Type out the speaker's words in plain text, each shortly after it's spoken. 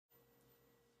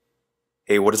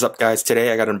Hey, what is up guys?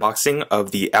 Today I got an unboxing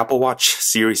of the Apple Watch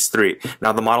Series 3.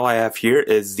 Now the model I have here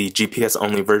is the GPS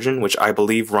only version, which I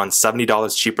believe runs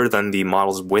 $70 cheaper than the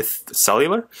models with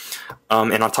cellular.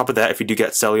 And on top of that, if you do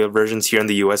get cellular versions here in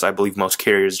the US, I believe most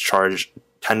carriers charge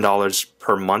 $10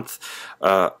 per month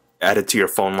added to your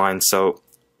phone line. So,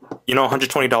 you know,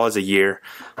 $120 a year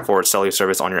for cellular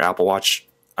service on your Apple Watch.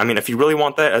 I mean, if you really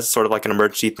want that as sort of like an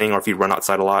emergency thing, or if you run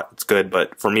outside a lot, it's good.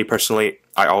 But for me personally,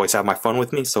 I always have my phone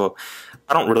with me, so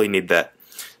I don't really need that.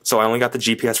 So I only got the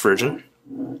GPS version,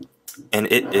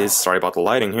 and it is, sorry about the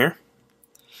lighting here,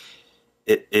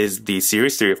 it is the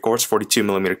Series 3, of course,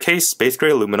 42mm case, space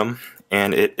gray aluminum,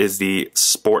 and it is the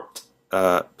sport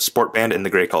band in the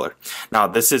gray color. Now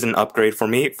this is an upgrade for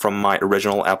me from my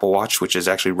original Apple Watch, which is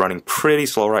actually running pretty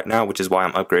slow right now, which is why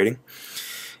I'm upgrading.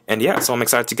 And yeah, so I'm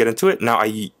excited to get into it. Now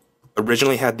I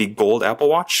originally had the gold Apple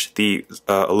Watch, the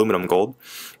aluminum gold,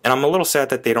 and I'm a little sad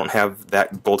that they don't have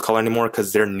that gold color anymore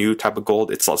because their new type of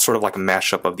gold, it's sort of like a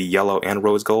mashup of the yellow and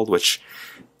rose gold, which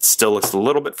still looks a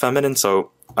little bit feminine,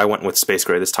 so I went with space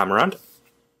gray this time around.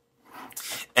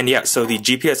 And yeah, so the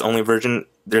GPS only version,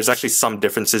 there's actually some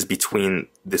differences between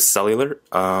the cellular.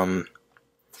 The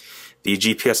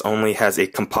GPS only has a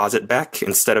composite back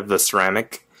instead of the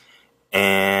ceramic,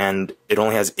 and it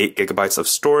only has 8 GB of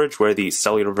storage, where the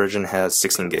cellular version has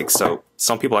 16 gigs. So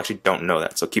some people actually don't know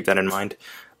that, so keep that in mind.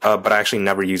 But I actually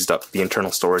never used up the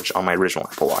internal storage on my original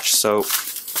Apple Watch. So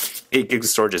 8 gigs of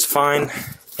storage is fine,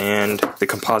 and the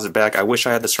composite back, I wish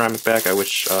I had the ceramic back. I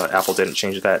wish Apple didn't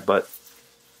change that, but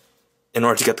in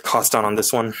order to get the cost down on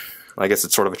this one, I guess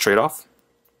it's sort of a trade-off.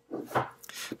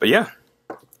 But yeah,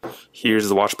 here's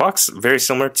the watch box. Very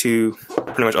similar to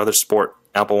pretty much other sport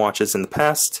Apple Watches in the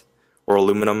past, or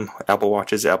aluminum Apple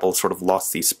Watches. Apple sort of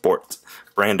lost the sport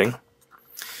branding.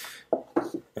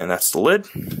 And that's the lid,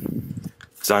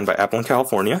 designed by Apple in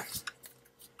California.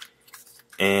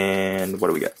 And what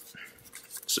do we get?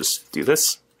 Let's just do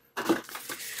this.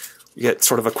 You get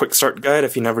sort of a quick start guide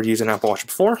if you never used an Apple Watch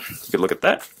before. You could look at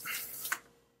that.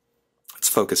 Let's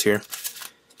focus here.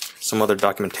 Some other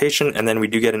documentation, and then we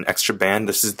do get an extra band.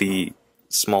 This is the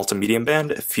small to medium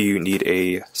band if you need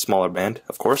a smaller band,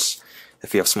 of course,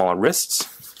 if you have smaller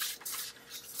wrists.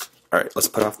 Alright, let's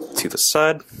put off to the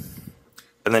side.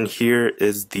 And then here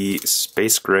is the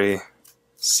space gray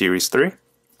Series 3.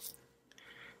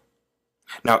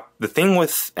 Now, the thing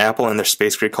with Apple and their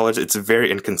space gray colors, it's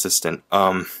very inconsistent.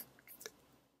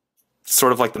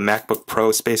 Sort of like the MacBook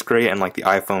Pro space gray and like the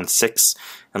iPhone 6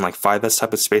 and like 5S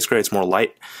type of space gray, it's more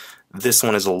light. This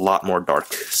one is a lot more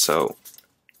dark, so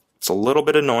it's a little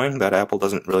bit annoying that Apple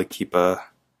doesn't really keep a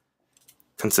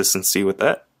consistency with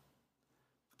that.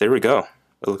 There we go.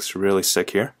 It looks really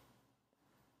sick here.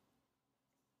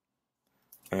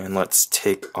 And let's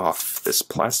take off this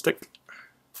plastic.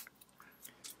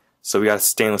 So we got a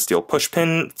stainless steel push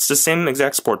pin. It's the same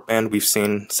exact sport band we've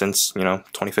seen since, you know,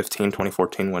 2015,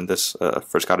 2014 when this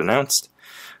first got announced.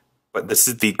 But this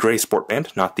is the gray sport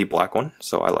band, not the black one,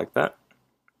 so I like that.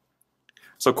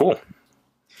 So cool.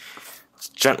 Let's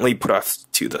gently put off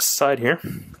to the side here,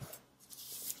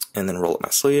 and then roll up my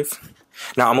sleeve.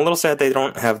 Now I'm a little sad they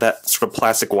don't have that sort of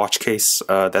plastic watch case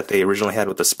that they originally had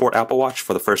with the Sport Apple Watch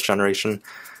for the first generation,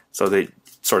 so they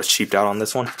sort of cheaped out on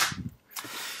this one.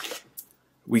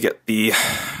 We get the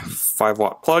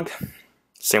 5-watt plug,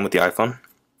 same with the iPhone.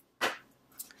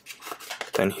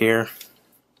 Then here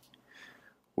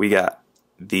we got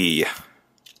the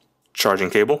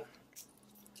charging cable.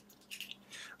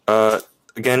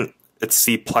 Again, it's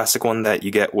the plastic one that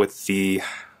you get with the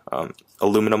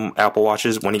aluminum Apple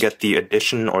Watches. When you get the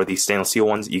edition or the stainless steel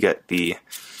ones, you get the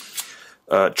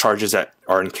chargers that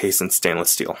are encased in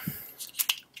stainless steel.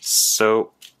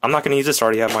 So I'm not going to use this. I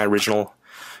already have my original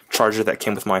charger that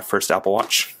came with my first Apple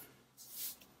Watch.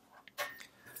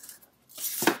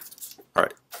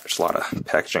 Alright, there's a lot of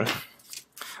packaging.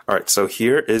 Alright, so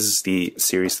here is the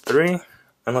Series 3,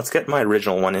 and let's get my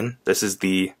original one in. This is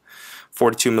the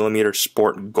 42mm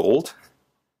Sport Gold.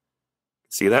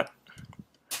 See that?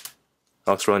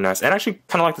 That looks really nice. And I actually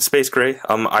kind of like the space gray.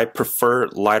 I prefer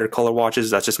lighter color watches.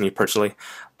 That's just me personally.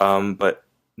 But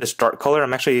this dark color,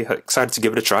 I'm actually excited to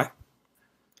give it a try.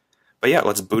 But yeah,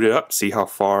 let's boot it up, see how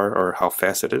far or how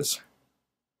fast it is.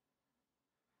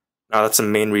 Now that's the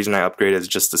main reason I upgraded, is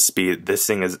just the speed. This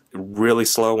thing is really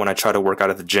slow when I try to work out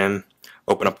at the gym,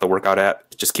 open up the workout app.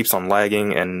 It just keeps on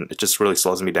lagging, and it just really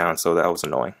slows me down, so that was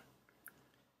annoying.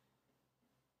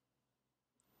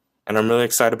 And I'm really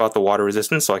excited about the water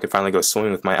resistance, so I can finally go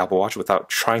swimming with my Apple Watch without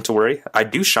trying to worry. I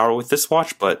do shower with this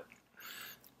watch, but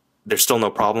there's still no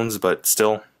problems, but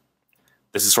still,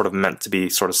 this is sort of meant to be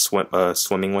sort of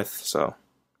swimming with, so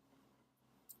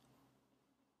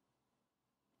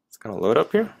It's gonna load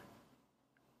up here.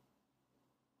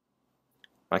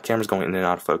 My camera's going in and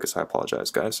out of focus. I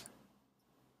apologize, guys.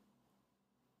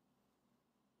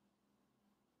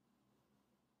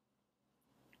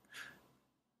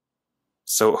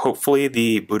 So hopefully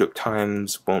the boot up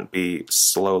times won't be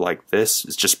slow like this.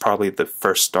 It's just probably the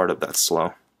first start of that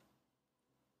slow.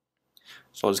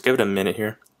 So I'll just give it a minute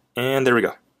here. And there we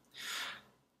go.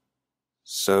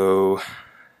 So,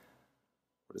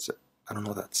 what is it? I don't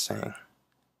know what that's saying.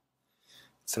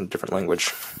 It's in a different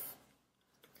language.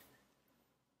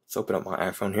 Let's open up my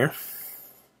iPhone here.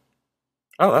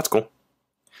 Oh, that's cool.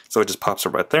 So it just pops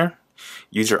up right there.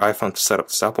 Use your iPhone to set up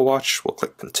this Apple Watch. We'll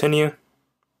click continue.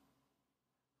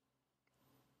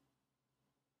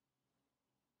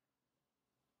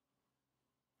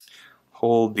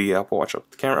 Hold the Apple Watch up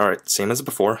to the camera. Alright, same as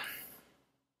before.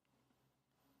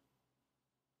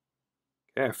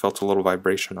 Okay, I felt a little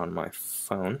vibration on my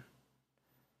phone.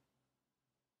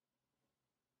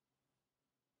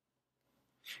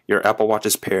 Your Apple Watch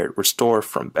is paired. Restore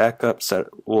from backup. Set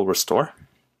will restore.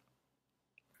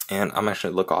 And I'm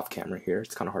actually look off camera here.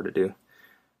 It's kind of hard to do.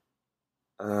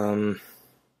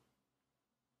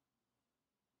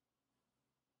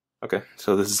 Okay,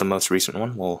 so this is the most recent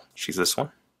one. We'll choose this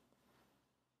one.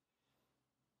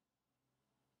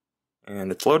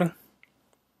 And it's loading.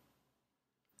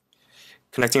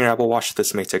 Connecting your Apple Watch.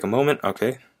 This may take a moment.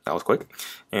 Okay, that was quick.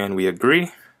 And we agree.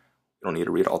 You don't need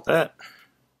to read all that.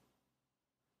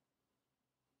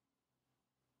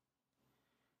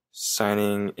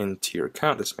 Signing into your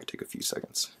account. This may take a few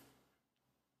seconds.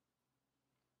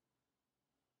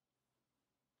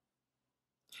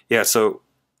 Yeah, so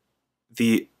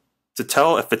to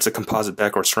tell if it's a composite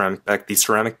back or ceramic back, these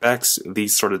ceramic backs,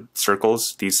 these sort of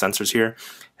circles, these sensors here,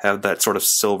 have that sort of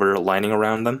silver lining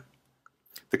around them.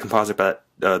 The composite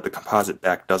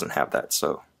back doesn't have that,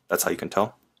 so that's how you can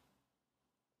tell.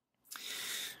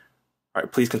 All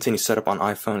right, please continue setup on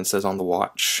iPhone. It says on the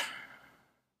watch.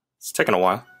 It's taking a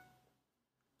while.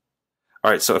 All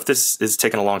right, so if this is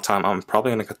taking a long time, I'm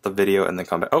probably gonna cut the video and then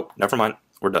come back. Oh, never mind,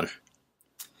 we're done.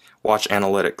 Watch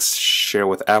analytics. Share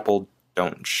with Apple.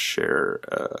 Don't share.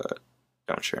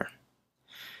 Don't share.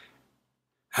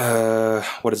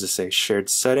 What does it say? Shared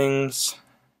settings.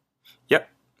 Yep.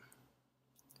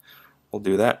 We'll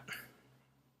do that.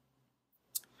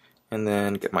 And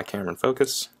then get my camera in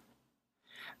focus.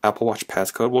 Apple Watch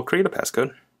passcode. We'll create a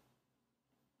passcode.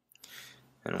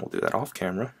 And we'll do that off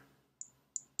camera.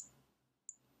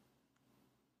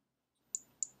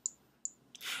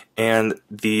 And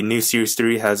the new Series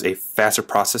 3 has a faster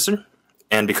processor.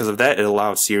 And because of that, it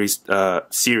allows Siri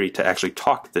to actually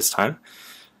talk this time.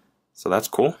 So that's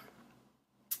cool.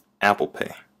 Apple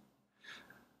Pay.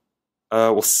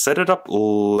 We'll set it up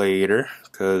later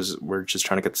because we're just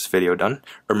trying to get this video done.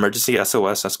 Emergency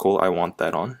SOS, that's cool. I want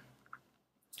that on.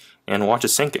 And watch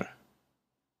is syncing.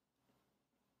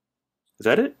 Is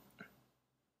that it?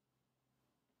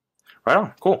 Right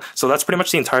on, cool. So that's pretty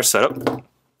much the entire setup.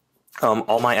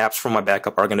 All my apps from my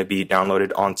backup are going to be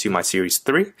downloaded onto my Series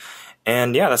 3.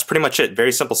 And yeah, that's pretty much it.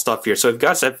 Very simple stuff here. So if you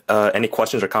guys have any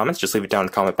questions or comments, just leave it down in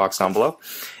the comment box down below.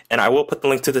 And I will put the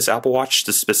link to this Apple Watch,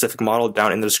 the specific model,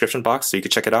 down in the description box, so you can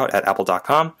check it out at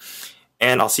apple.com.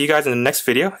 And I'll see you guys in the next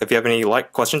video. If you have any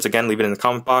questions, again, leave it in the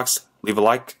comment box. Leave a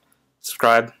like,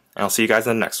 subscribe, and I'll see you guys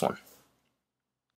in the next one.